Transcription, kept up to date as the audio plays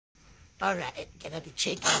Alright, gonna be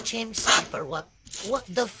checking James Skipper. What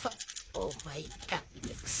the fuck? Oh my god.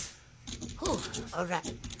 Oh,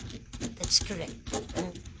 alright. That's correct.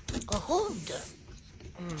 And a holder.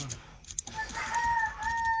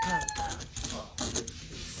 Countdown. Oh,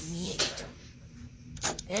 niet.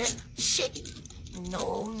 Shit.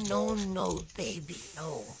 No, baby,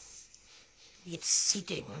 no. It's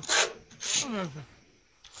sitting.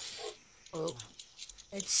 Oh,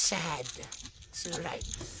 it's sad. It's alright.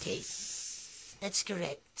 Okay. That's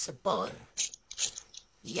correct. It's a ball.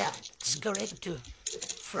 Yeah, it's correct too.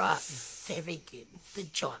 Frog. Very good.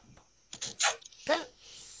 Good job. But,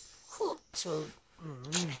 so,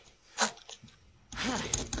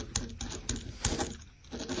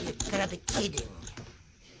 you gotta be kidding.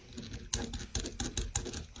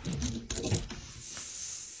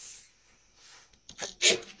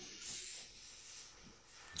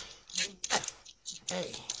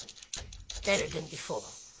 Hey, better than before.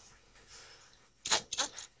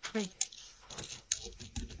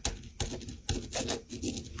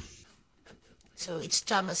 So it's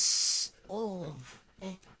Thomas. Oh,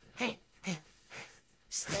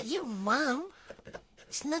 is that your mom?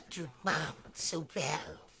 It's not your mom, so bad.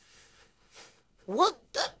 What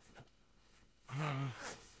the?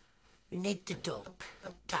 We need to talk,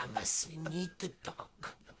 Thomas. We need to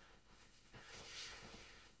talk.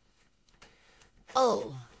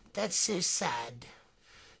 Oh, that's so sad.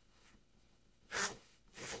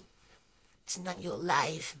 It's not your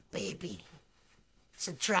life, baby. It's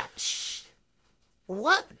a trash.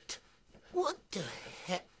 What? What the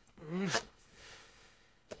heck?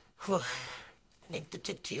 Need to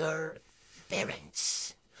talk to your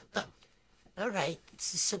parents. Alright,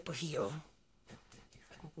 it's a superhero.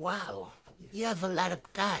 Wow, you have a lot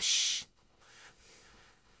of cash.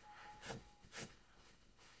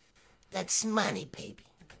 That's money, baby.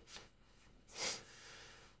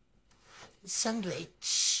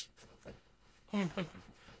 Sandwich.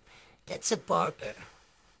 That's a burger.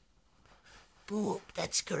 Boop,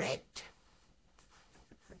 that's correct.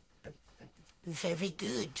 Very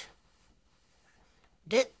good.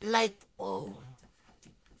 That like, oh.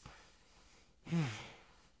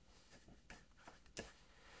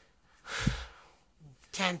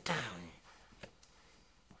 Countdown.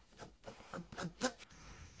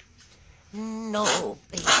 No,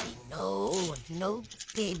 baby, no. No,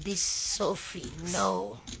 baby Sophie,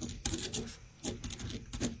 no.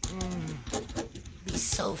 Be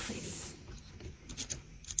Sophie.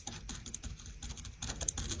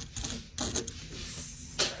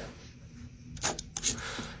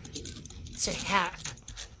 It's a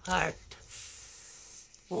heart.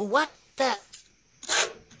 What the?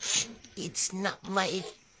 It's not my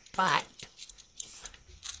pot.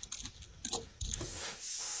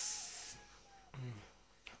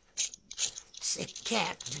 It's a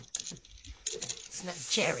cat. It's not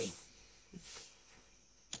Jerry.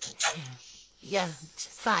 Yeah, it's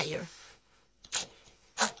fire.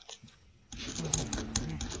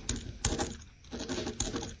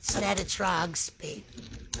 It's not a drugs, babe.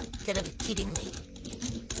 You gotta be kidding me.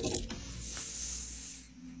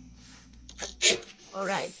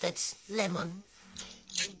 Alright, that's lemon.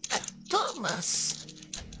 Thomas!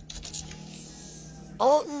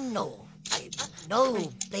 Oh no,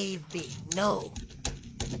 no, baby, no.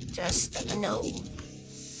 Just no.